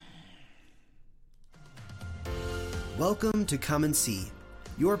Welcome to Come and See,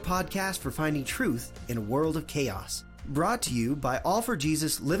 your podcast for finding truth in a world of chaos. Brought to you by All for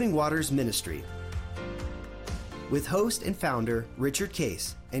Jesus Living Waters Ministry. With host and founder Richard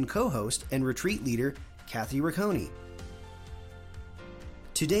Case and co-host and retreat leader Kathy Ricconi.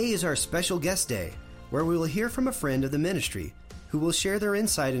 Today is our special guest day, where we will hear from a friend of the ministry who will share their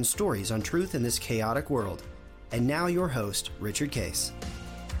insight and stories on truth in this chaotic world. And now your host, Richard Case.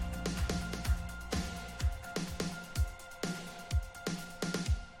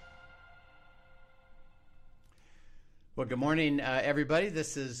 Well, good morning, everybody.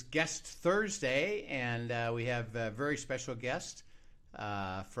 This is Guest Thursday, and we have a very special guest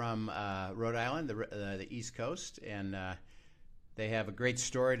from Rhode Island, the East Coast, and they have a great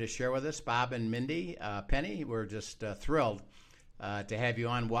story to share with us. Bob and Mindy, Penny, we're just thrilled to have you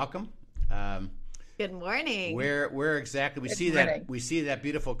on. Welcome. Good morning. Where exactly? We see that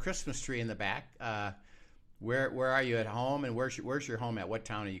beautiful Christmas tree in the back. Where are you at home, and where's your home at? What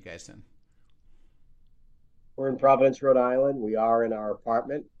town are you guys in? We're in Providence, Rhode Island. We are in our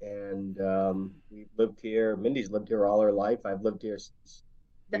apartment, and we've lived here. Mindy's lived here all her life. I've lived here since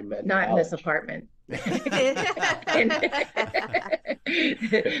we met. Not in this apartment. This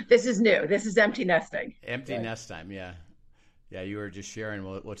is new. This is empty nesting. Empty nest time, yeah. Yeah, you were just sharing.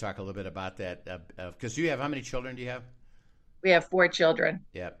 We'll talk a little bit about that. Because you have, how many children do you have? We have 4 children.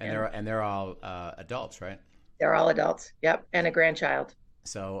 Yeah, and they're all adults, right? They're all adults. Yep, and a grandchild.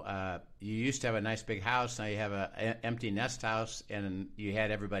 So you used to have a nice big house. Now you have an empty nest house, and you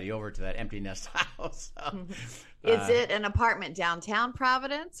had everybody over to that empty nest house. So, is it an apartment downtown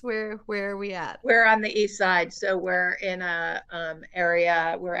Providence? Where are we at? We're on the east side, so we're in a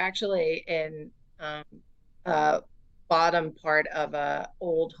area. We're actually in bottom part of a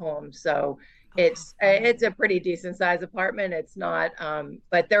old home, so it's a pretty decent sized apartment. It's not,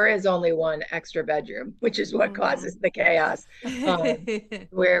 but there is only one extra bedroom, which is what causes the chaos.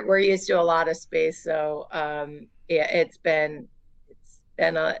 We're used to a lot of space, so yeah, it's been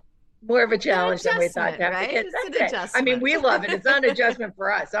a more of a challenge than we thought. Right? It's an adjustment. I mean, we love it. It's not an adjustment for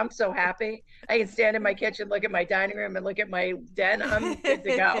us. I'm so happy. I can stand in my kitchen, look at my dining room, and look at my den. I'm good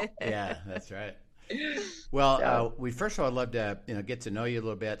to go. Yeah, that's right. Well, we first of all, I'd love to get to know you a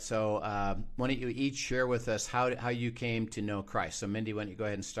little bit. So why don't you each share with us how you came to know Christ? So Mindy, why don't you go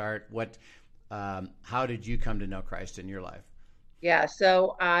ahead and start? How did you come to know Christ in your life? Yeah,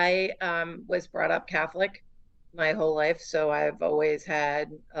 so I was brought up Catholic my whole life. So I've always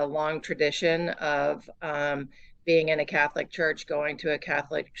had a long tradition of being in a Catholic church, going to a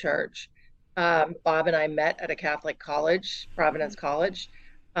Catholic church. Bob and I met at a Catholic college, Providence College.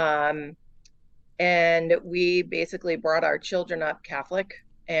 And we basically brought our children up Catholic,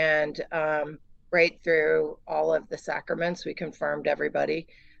 and right through all of the sacraments, we confirmed everybody.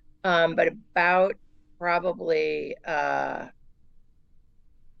 But about probably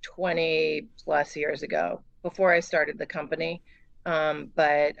 20 plus years ago, before I started the company,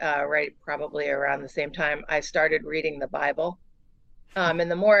 but right probably around the same time, I started reading the Bible. And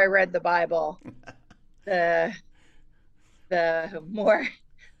the more I read the Bible, the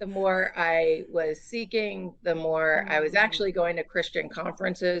more I was seeking, the more I was actually going to Christian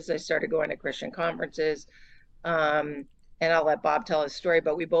conferences. I started going to Christian conferences, and I'll let Bob tell his story,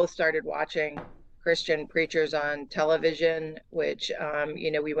 but we both started watching Christian preachers on television, which,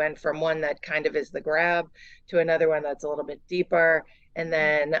 we went from one that kind of is the grab to another one that's a little bit deeper, and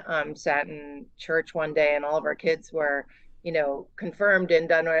then sat in church one day, and all of our kids were, confirmed and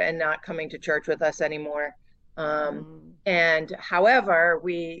done and not coming to church with us anymore. And however,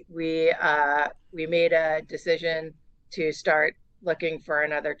 we made a decision to start looking for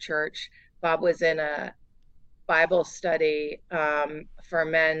another church. Bob was in a Bible study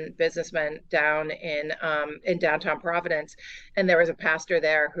for businessmen down in downtown Providence, and there was a pastor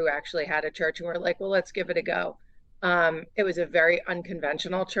there who actually had a church, and we're like, well, let's give it a go. It was a very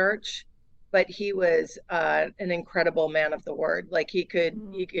unconventional church, but he was an incredible man of the word. Like he could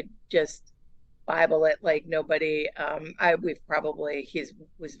just Bible it like nobody. He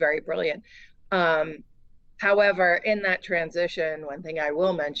was very brilliant. However, in that transition, one thing I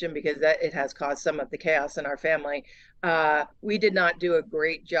will mention, because it has caused some of the chaos in our family, we did not do a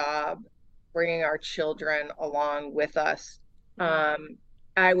great job bringing our children along with us.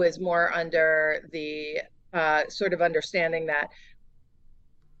 I was more under the sort of understanding that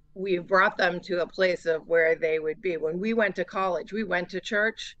we brought them to a place of where they would be. When we went to college, we went to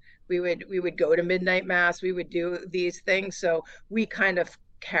church. We would go to midnight mass. We would do these things. So we kind of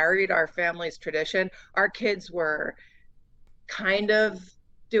carried our family's tradition. Our kids were kind of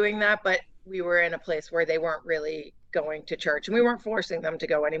doing that, but we were in a place where they weren't really going to church, and we weren't forcing them to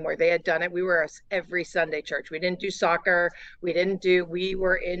go anymore. They had done it. We were a every Sunday church. We didn't do soccer. We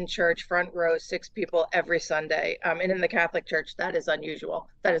were in church, front row, 6 people every Sunday. And in the Catholic Church, that is unusual.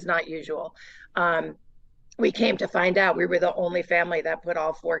 That is not usual. We came to find out we were the only family that put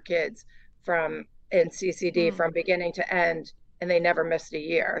all 4 kids from in CCD from beginning to end, and they never missed a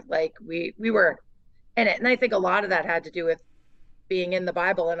year. Like we were in it. And I think a lot of that had to do with being in the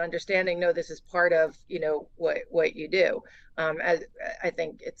Bible and understanding, no, this is part of, what you do. As I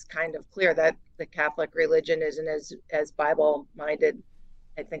think it's kind of clear that the Catholic religion isn't as Bible minded.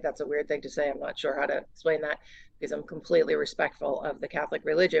 I think that's a weird thing to say. I'm not sure how to explain that because I'm completely respectful of the Catholic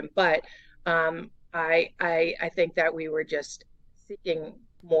religion. But I think that we were just seeking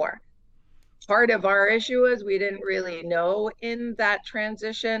more. Part of our issue is we didn't really know in that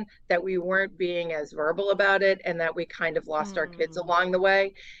transition that we weren't being as verbal about it, and that we kind of lost our kids along the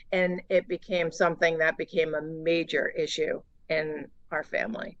way. And it became something that became a major issue in our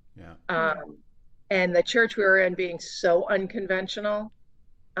family. Yeah. And the church we were in, being so unconventional,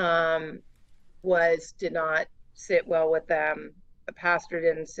 did not sit well with them. The pastor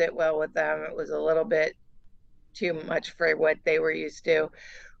didn't sit well with them. It was a little bit too much for what they were used to,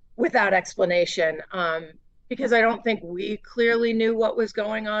 without explanation, because I don't think we clearly knew what was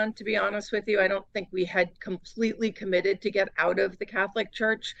going on, to be honest with you. I don't think we had completely committed to get out of the Catholic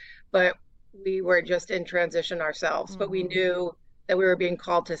Church, but we were just in transition ourselves. But we knew that we were being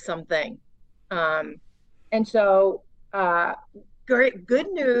called to something. And so good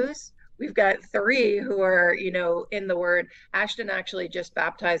news. We've got 3 who are, in the Word. Ashton actually just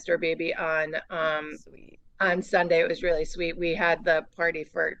baptized her baby on Sunday. It was really sweet. We had the party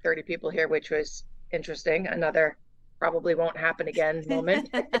for 30 people here, which was interesting. Another probably won't happen again moment.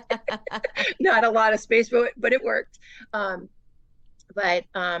 Not a lot of space, but it worked. But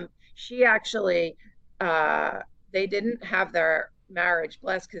she actually, they didn't have their marriage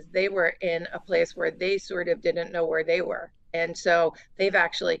blessed because they were in a place where they sort of didn't know where they were. And so they've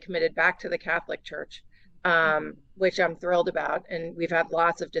actually committed back to the Catholic Church, which I'm thrilled about. And we've had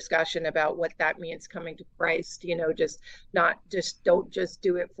lots of discussion about what that means coming to Christ, don't just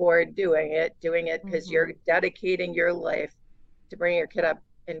do it for doing it because you're dedicating your life to bring your kid up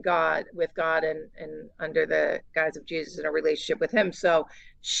with God and under the guise of Jesus in a relationship with him. So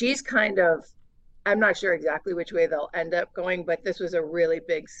she's I'm not sure exactly which way they'll end up going, but this was a really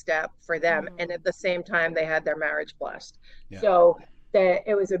big step for them. And at the same time, they had their marriage blessed. Yeah. So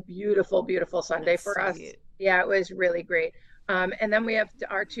it was a beautiful, beautiful Sunday for us. Yeah, it was really great. And then we have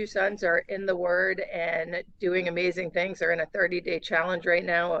our 2 sons are in the Word and doing amazing things. They're in a 30-day challenge right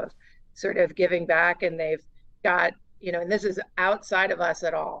now of sort of giving back. And they've got, and this is outside of us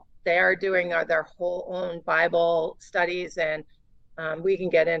at all. They are doing their whole own Bible studies. And we can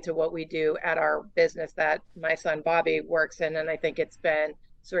get into what we do at our business that my son Bobby works in. And I think it's been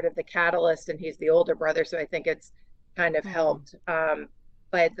sort of the catalyst, and he's the older brother. So I think it's kind of helped.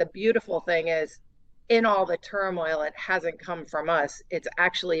 But the beautiful thing is, in all the turmoil, it hasn't come from us. It's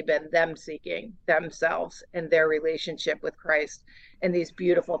actually been them seeking themselves and their relationship with Christ, and these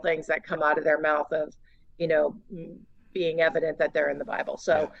beautiful things that come out of their mouth of, being evident that they're in the Bible.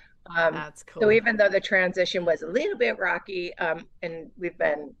 So that's cool. So even though the transition was a little bit rocky, and we've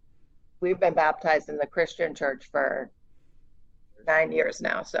been baptized in the Christian church for 9 years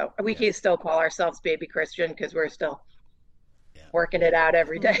now. So we can still call ourselves baby Christian because we're still working it out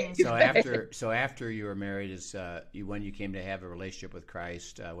every day. So after you were married, when you came to have a relationship with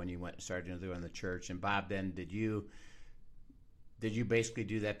Christ, when you started to do in the church, and Bob, then did you basically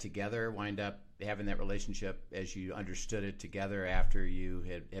do that together? Wind up having that relationship as you understood it together after you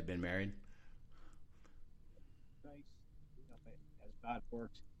had been married? As God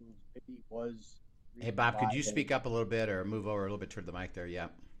works, he was. Hey, Bob, could you speak up a little bit or move over a little bit toward the mic there? Yeah.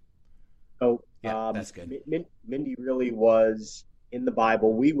 So that's good. Mindy really was in the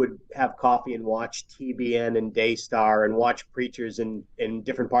Bible. We would have coffee and watch TBN and Daystar and watch preachers in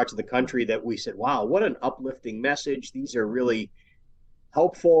different parts of the country that we said, wow, what an uplifting message. These are really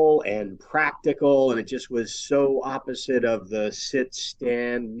helpful and practical. And it just was so opposite of the sit,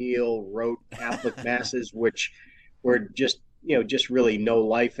 stand, kneel, rote Catholic masses, which were just really no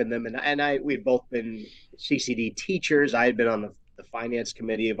life in them. And we'd both been CCD teachers. I had been on the finance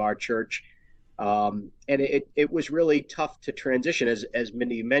committee of our church. And it was really tough to transition. As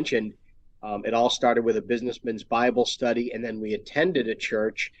Mindy mentioned, it all started with a businessman's Bible study. And then we attended a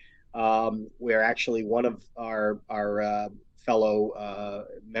church where actually one of our fellow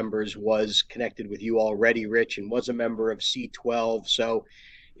members was connected with you already, Rich, and was a member of C12. So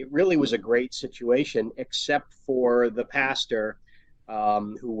it really was a great situation, except for the pastor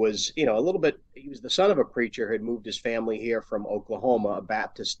who was, a little bit, he was the son of a preacher who had moved his family here from Oklahoma, a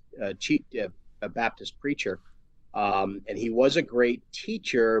Baptist preacher. And he was a great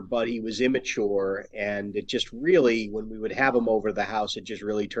teacher, but he was immature. And it just really, when we would have him over to the house, it just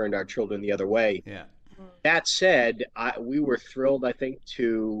really turned our children the other way. Yeah. That said, we were thrilled, I think,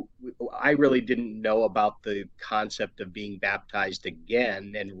 I really didn't know about the concept of being baptized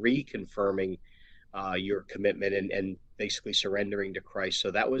again and reconfirming your commitment and basically surrendering to Christ.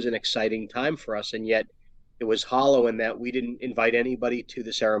 So that was an exciting time for us. And yet it was hollow in that we didn't invite anybody to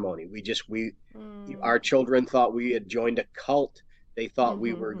the ceremony. Our children thought we had joined a cult. They thought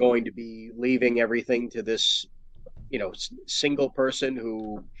we were going to be leaving everything to this, single person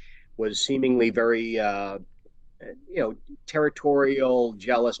who was seemingly very, territorial,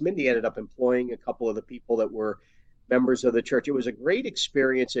 jealous. Mindy ended up employing a couple of the people that were members of the church. It was a great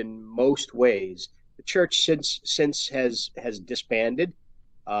experience in most ways. The church since has disbanded,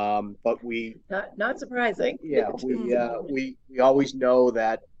 but we not surprising. Yeah, we always know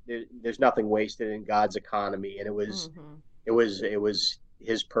that there's nothing wasted in God's economy, and it was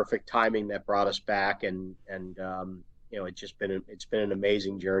His perfect timing that brought us back, and it's been an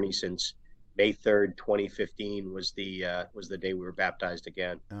amazing journey since May 3rd, 2015 was the day we were baptized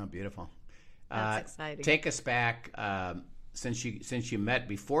again. Oh, beautiful. That's exciting. Take us back, since you met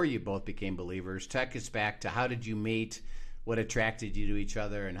before you both became believers. Take us back to how did you meet, what attracted you to each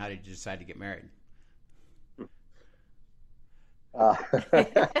other, and how did you decide to get married?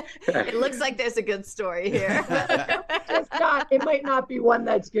 It looks like there's a good story here. It might not be one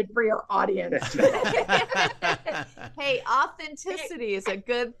that's good for your audience. Hey, authenticity is a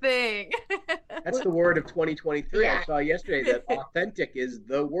good thing. That's the word of 2023. Yeah. I saw yesterday that authentic is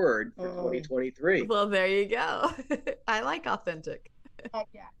the word for 2023. Well, there you go. I like authentic.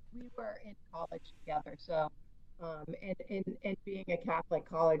 Yeah, we were in college together. So, and being a Catholic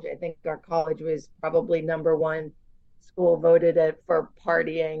college, I think our college was probably number one school voted for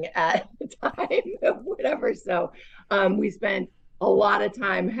partying at the time, whatever. So we spent a lot of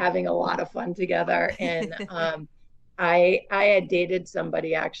time having a lot of fun together. And I had dated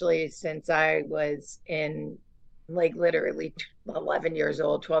somebody actually since I was in literally 11 years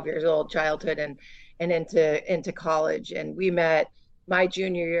old, 12 years old, childhood and into college. And we met my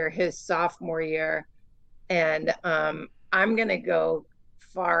junior year, his sophomore year. And I'm going to go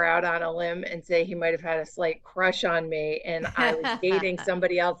far out on a limb and say he might have had a slight crush on me, and I was dating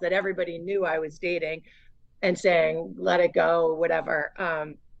somebody else that everybody knew I was dating, and saying let it go, whatever.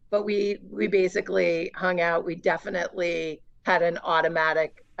 But we basically hung out. We definitely had an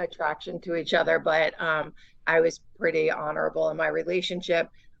automatic attraction to each other, but I was pretty honorable in my relationship.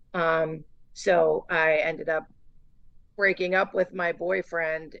 So I ended up breaking up with my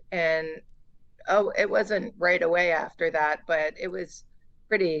boyfriend, and it wasn't right away after that, but it was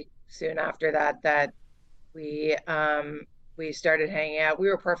pretty soon after that we started hanging out. We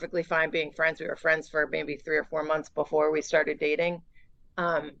were perfectly fine being friends. We were friends for maybe 3 or 4 months before we started dating.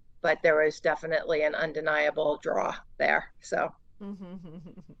 But there was definitely an undeniable draw there. So. And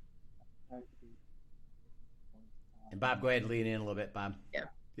Bob, go ahead and lean in a little bit, Bob. Yeah.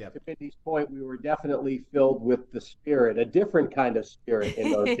 To Mindy's point, we were definitely filled with the Spirit, a different kind of Spirit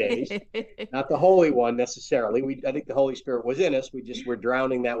in those days. Not the Holy One necessarily. I think the Holy Spirit was in us. We just were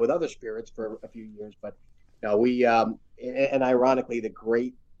drowning that with other spirits for a few years. But no, we and ironically,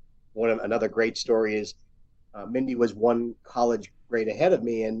 another great story is Mindy was one college grade ahead of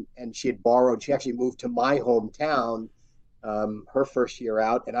me, and she actually moved to my hometown her first year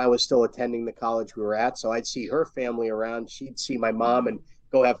out, and I was still attending the college we were at. So I'd see her family around. She'd see my mom and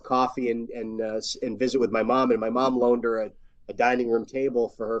go have coffee and visit with my mom. And my mom loaned her a dining room table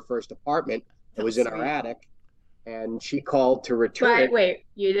for her first apartment. It was in our attic, and she called to return it. Wait,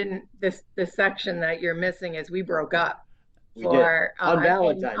 you didn't. The section that you're missing is we broke up. On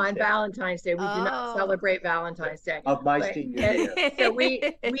Valentine's Day. We do not celebrate Valentine's Day of my senior year. So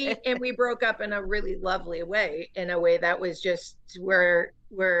we broke up in a really lovely way, in a way that was just where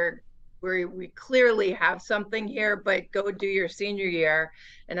we clearly have something here, but go do your senior year,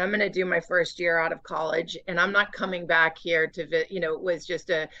 and I'm going to do my first year out of college, and I'm not coming back here to it was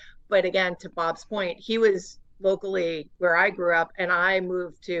just but again, to Bob's point, he was locally where I grew up, and I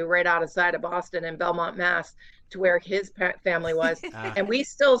moved to right outside of Boston in Belmont, Mass, to where his family was. And we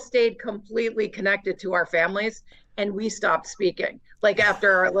still stayed completely connected to our families, and we stopped speaking. Like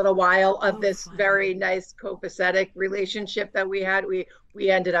after a little while of this very nice copacetic relationship that we had, we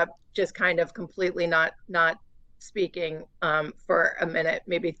ended up just kind of completely not speaking for a minute,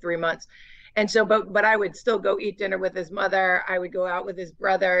 maybe 3 months. And so, but I would still go eat dinner with his mother. I would go out with his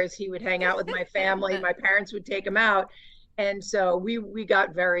brothers. He would hang out with my family. My parents would take him out. And so we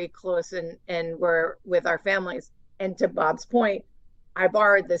got very close and were with our families. And to Bob's point, I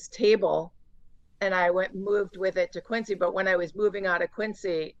borrowed this table and I moved with it to Quincy. But when I was moving out of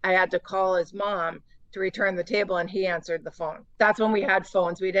Quincy, I had to call his mom to return the table, and he answered the phone. That's when we had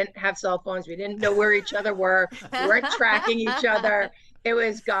phones. We didn't have cell phones. We didn't know where each other were. We weren't tracking each other. It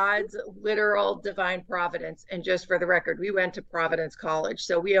was God's literal divine providence. And just for the record, we went to Providence College,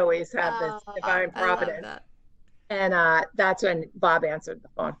 so we always had this divine providence. And that's when Bob answered the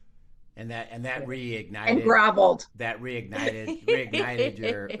phone. And that reignited and groveled. That reignited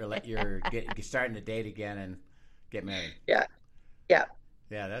your starting to date again and get married. Yeah.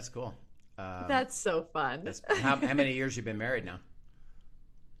 That's cool. That's so fun. How many years you been married now?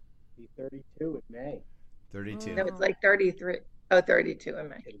 32 in May. 32. No, it's like 33. Oh, 32 in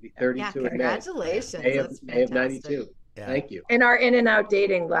May. It'll be 32 in May. Congratulations. May of 92. Yeah. Thank you. And our in and out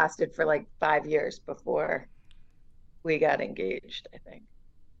dating lasted for like 5 years before we got engaged, I think.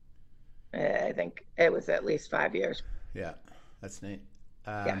 I think it was at least 5 years. Yeah, that's neat.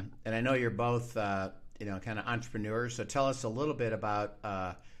 And I know you're both, kind of entrepreneurs. So tell us a little bit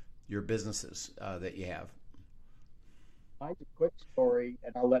about your businesses that you have. Mine's a quick story,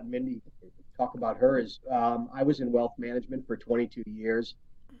 and I'll let Mindy talk about hers. I was in wealth management for 22 years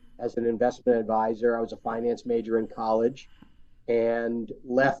as an investment advisor. I was a finance major in college and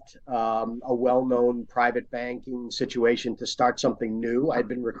left a well-known private banking situation to start something new. I'd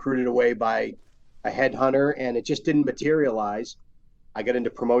been recruited away by a headhunter, and it just didn't materialize. I got into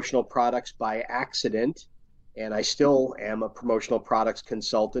promotional products by accident, and I still am a promotional products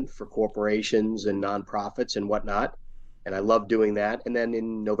consultant for corporations and nonprofits and whatnot. And I love doing that. And then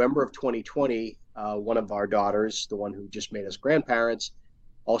in November of 2020, one of our daughters, the one who just made us grandparents,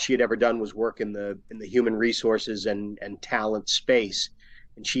 all she had ever done was work in the human resources and talent space.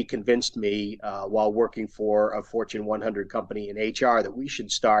 And she convinced me while working for a Fortune 100 company in HR that we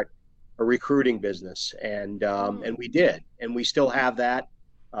should start a recruiting business. And we did. And we still have that.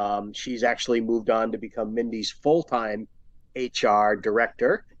 She's actually moved on to become Mindy's full-time HR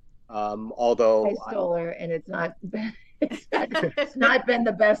director. Although I stole her, and it's not been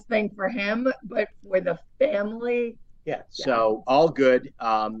the best thing for him, but for the family. Yeah, so all good.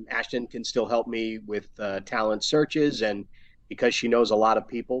 Ashton can still help me with talent searches, and because she knows a lot of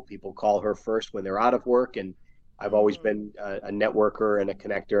people call her first when they're out of work, and I've always been a networker and a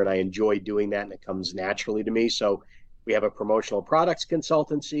connector, and I enjoy doing that, and it comes naturally to me. So we have a promotional products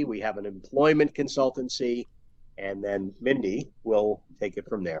consultancy, we have an employment consultancy, and then Mindy will take it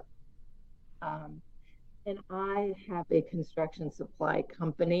from there. And I have a construction supply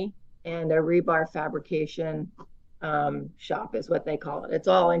company and a rebar fabrication shop is what they call it. It's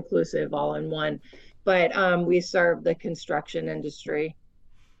all inclusive, all in one. But we serve the construction industry.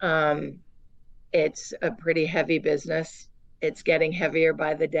 It's a pretty heavy business. It's getting heavier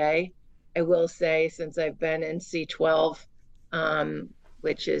by the day. I will say, since I've been in C12,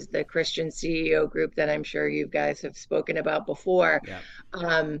 which is the Christian CEO group that I'm sure you guys have spoken about before,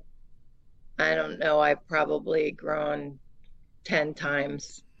 I don't know, I've probably grown 10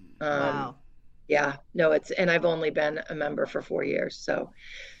 times. Wow. Yeah, no, and I've only been a member for 4 years. So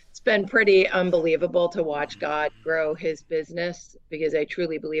it's been pretty unbelievable to watch God grow his business, because I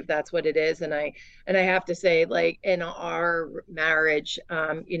truly believe that's what it is. And I have to say, like, in our marriage,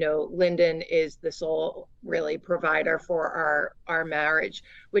 Lyndon is the sole really provider for our marriage,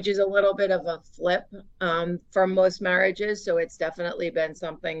 which is a little bit of a flip from most marriages. So it's definitely been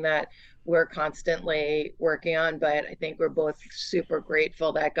something that we're constantly working on, but I think we're both super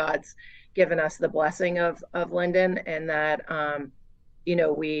grateful that God's given us the blessing of Lyndon, and that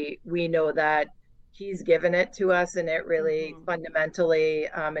we know that he's given it to us, and it really fundamentally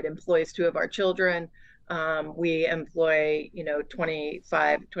it employs 2 of our children. We employ 22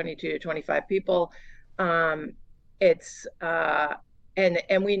 to 25 people. It's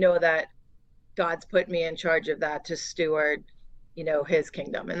and we know that God's put me in charge of that to steward his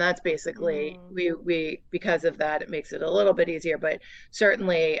kingdom, and that's basically we because of that, it makes it a little bit easier, but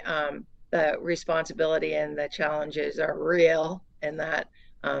certainly the responsibility and the challenges are real in that,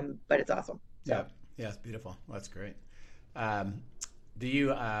 but it's awesome. So. Yeah, it's beautiful. Well, that's great. Do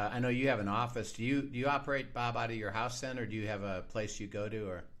you I know you have an office. Do you operate, Bob, out of your house then, or do you have a place you go to?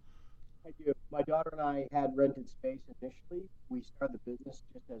 Or I do. My daughter and I had rented space initially. We started the business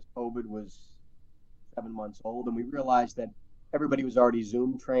just as COVID was 7 months old, and we realized that everybody was already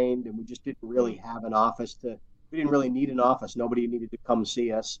Zoom trained, and we just didn't really have an office we didn't really need an office. Nobody needed to come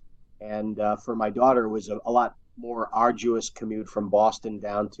see us. And for my daughter, it was a lot more arduous commute from Boston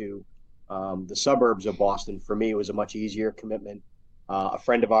down to the suburbs of Boston. For me, it was a much easier commitment. a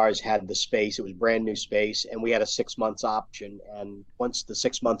friend of ours had the space. It was brand new space, and we had a 6 months option. And once the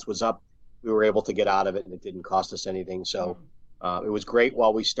 6 months was up, we were able to get out of it, and it didn't cost us anything. So it was great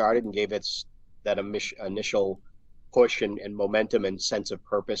while we started and gave it that initial push and momentum and sense of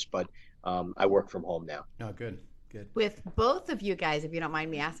purpose. But I work from home now. Oh, good. Good. With both of you guys, if you don't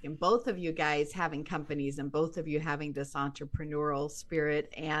mind me asking, both of you guys having companies and both of you having this entrepreneurial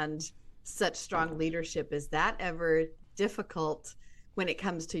spirit and such strong leadership, is that ever difficult when it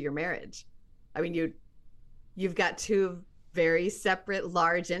comes to your marriage? I mean, you've got two very separate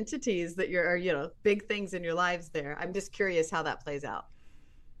large entities that you're, big things in your lives there. I'm just curious how that plays out.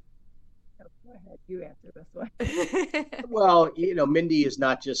 Go ahead, you answer this one. Well, Mindy is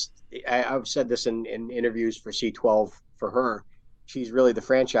not just, I've said this in interviews for C12 for her. She's really the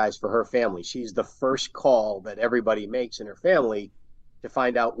franchise for her family. She's the first call that everybody makes in her family to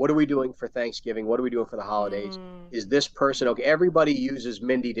find out, what are we doing for Thanksgiving? What are we doing for the holidays? Is this person okay? Everybody uses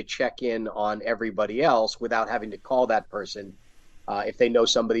Mindy to check in on everybody else without having to call that person. If they know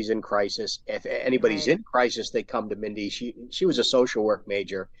somebody's in crisis, if anybody's in crisis, they come to Mindy. She was a social work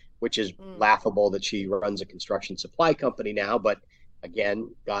major, which is laughable that she runs a construction supply company now. But again,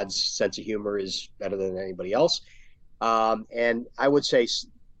 God's sense of humor is better than anybody else. And I would say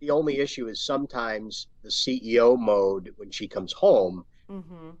the only issue is sometimes the CEO mode when she comes home,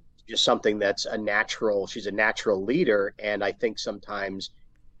 just something that's she's a natural leader. And I think sometimes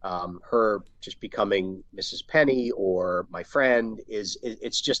her just becoming Mrs. Penny or my friend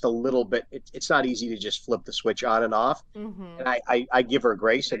it's just a little bit, it's not easy to just flip the switch on and off. And I give her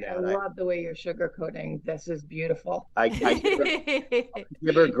grace in that. I love the way you're sugarcoating. This is beautiful. I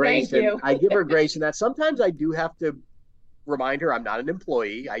give her grace. Thank you. I give her grace in that. Sometimes I do have to remind her I'm not an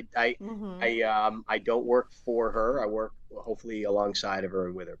employee. I don't work for her. I work hopefully alongside of her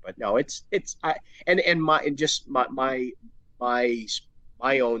and with her. But no,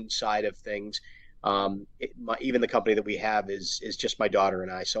 my own side of things. Even the company that we have is just my daughter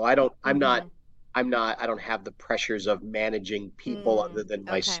and I. So I don't have the pressures of managing people other than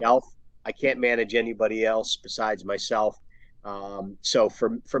myself. I can't manage anybody else besides myself. So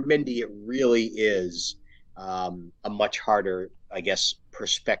for Mindy, it really is a much harder, I guess,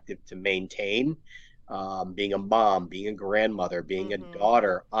 perspective to maintain. Being a mom, being a grandmother, being a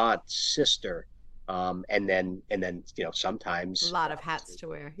daughter, aunt, sister, and then sometimes a lot of hats to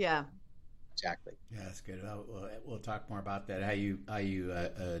wear. Yeah, exactly. Yeah, that's good. We'll talk more about that. How you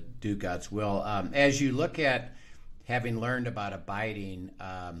do God's will. As you look at having learned about abiding,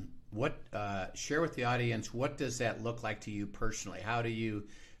 share with the audience, what does that look like to you personally? How do you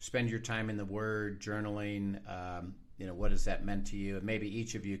spend your time in the Word, journaling? What has that meant to you? And maybe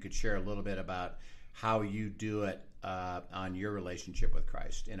each of you could share a little bit about how you do it on your relationship with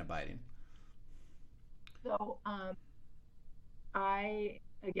Christ in abiding. So I,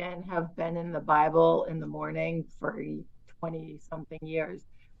 again, have been in the Bible in the morning for 20-something years.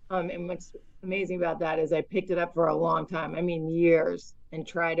 And what's amazing about that is I picked it up for a long time, years, and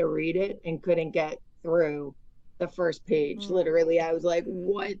tried to read it and couldn't get through the first page. Literally, I was like,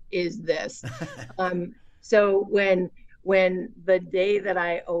 what is this? So when the day that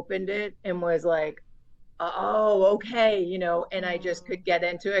I opened it and was like, oh, okay, and I just could get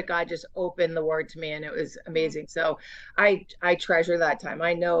into it, God just opened the Word to me, and it was amazing. So I treasure that time.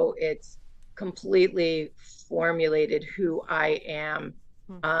 I know it's completely formulated who I am,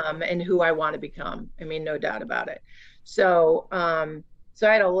 and who I want to become. No doubt about it. So so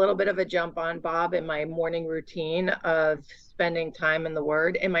I had a little bit of a jump on Bob in my morning routine of spending time in the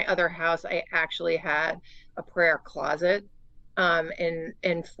Word. In my other house, I actually had a prayer closet.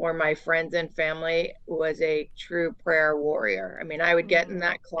 And for my friends and family, was a true prayer warrior. I would get in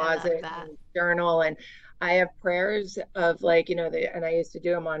that closet and journal, and I have prayers of and I used to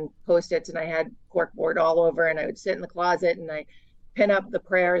do them on Post-its, and I had corkboard all over, and I would sit in the closet and I pin up the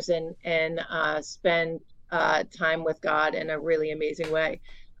prayers and spend time with God in a really amazing way.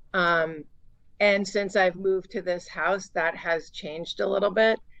 And since I've moved to this house, that has changed a little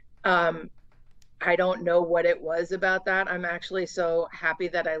bit. I don't know what it was about that. I'm actually so happy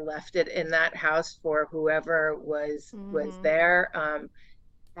that I left it in that house for whoever was there.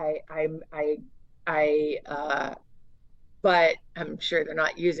 But I'm sure they're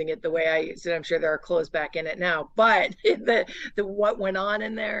not using it the way I used it. I'm sure there are clothes back in it now. But the what went on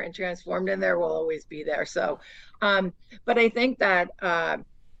in there and transformed in there will always be there. So, but I think that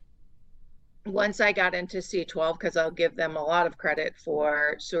once I got into C12, because I'll give them a lot of credit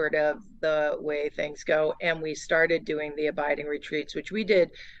for sort of the way things go, and we started doing the abiding retreats, which we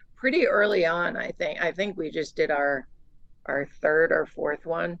did pretty early on. I think we just did our third or fourth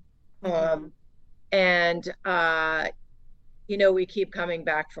one. we keep coming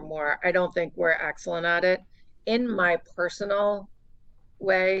back for more. I don't think we're excellent at it. In my personal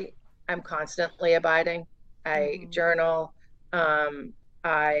way, I'm constantly abiding. I journal. I'm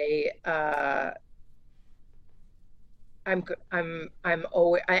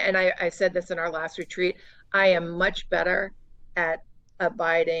always, and I said this in our last retreat, I am much better at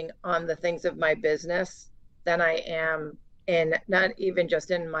abiding on the things of my business than I am in, not even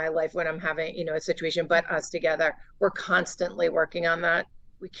just in my life when I'm having, a situation, but us together. We're constantly working on that.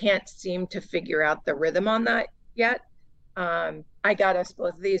 We can't seem to figure out the rhythm on that yet. I got us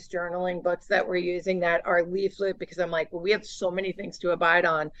both of these journaling books that we're using that are leaflet, because I'm like, well, we have so many things to abide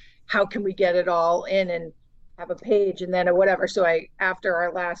on. How can we get it all in and have a page and then or whatever? So after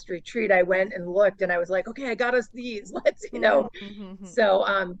our last retreat, I went and looked and I was like, okay, I got us these. Let's,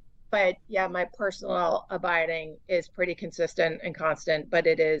 So, but yeah, my personal abiding is pretty consistent and constant, but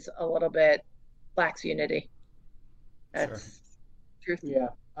it is a little bit lacks unity. That's truth. Yeah.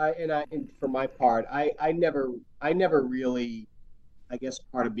 And for my part, I never really, I guess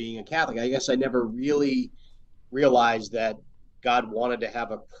part of being a Catholic, I guess I never really realized that God wanted to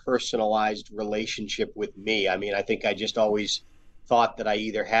have a personalized relationship with me. I mean, I think I just always thought that I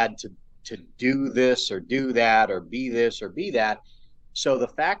either had to do this or do that or be this or be that. So the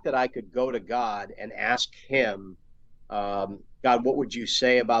fact that I could go to God and ask him, God, what would you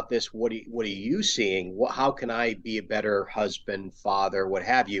say about this? What are you seeing? How can I be a better husband, father, what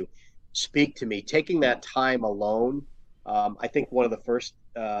have you? Speak to me. Taking that time alone. I think one of the first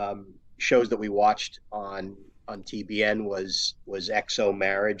shows that we watched on TBN was XO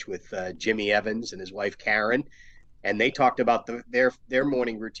Marriage with Jimmy Evans and his wife Karen, and they talked about their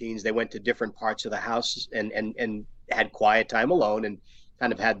morning routines. They went to different parts of the house and had quiet time alone and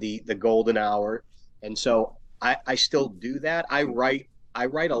kind of had the golden hour. And so I still do that. I write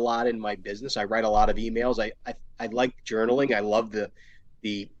a lot in my business. I write a lot of emails. I like journaling. I love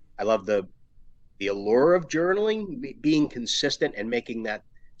the allure of journaling. Being consistent and making that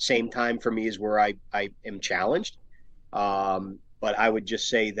same time for me is where I am challenged. But I would just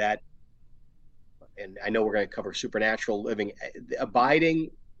say that, and I know we're going to cover supernatural living.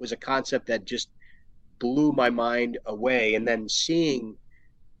 Abiding was a concept that just blew my mind away. And then seeing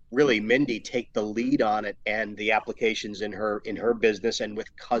really Mindy take the lead on it and the applications in her business and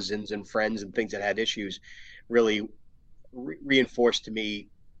with cousins and friends and things that had issues really reinforced to me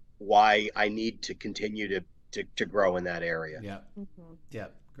why I need to continue to grow in that area. Yeah. Yeah.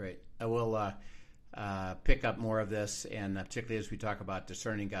 Great. I will pick up more of this, and particularly as we talk about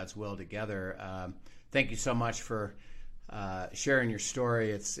discerning God's will together. Thank you so much for sharing your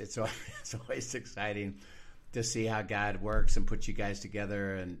story. It's always exciting to see how God works and put you guys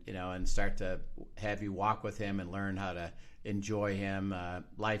together, and start to have you walk with Him and learn how to enjoy Him.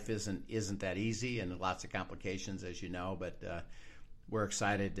 Life isn't that easy, and lots of complications, as you know. But we're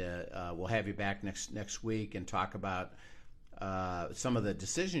excited to we'll have you back next week and talk about some of the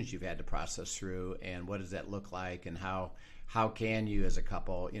decisions you've had to process through, and what does that look like, and how can you as a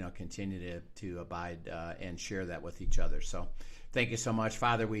couple, continue to abide and share that with each other. So thank you so much,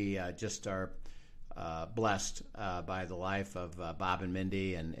 Father. We just are blessed by the life of Bob and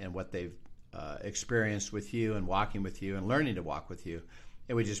Mindy and what they've experienced with you and walking with you and learning to walk with you.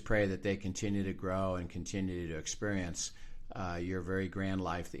 And we just pray that they continue to grow and continue to experience your very grand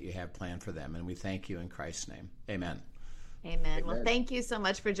life that you have planned for them. And we thank you in Christ's name. Amen. Amen. Well, thank you so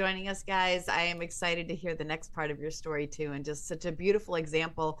much for joining us, guys. I am excited to hear the next part of your story too, and just such a beautiful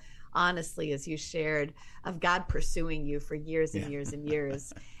example, honestly, as you shared, of God pursuing you for years and years and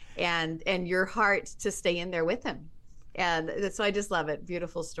years, and your heart to stay in there with Him. And so I just love it.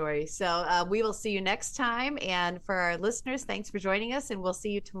 Beautiful story. So we will see you next time. And for our listeners, thanks for joining us, and we'll see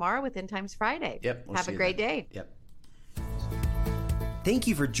you tomorrow with End Times Friday. Yep. Have a great day. Yep. Thank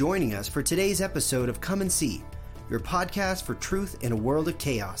you for joining us for today's episode of Come and See, your podcast for truth in a world of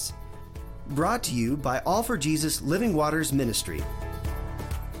chaos. Brought to you by All for Jesus Living Waters Ministry.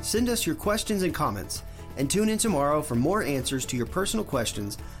 Send us your questions and comments, and tune in tomorrow for more answers to your personal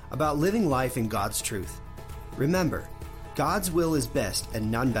questions about living life in God's truth. Remember, God's will is best and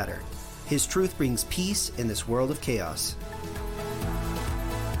none better. His truth brings peace in this world of chaos.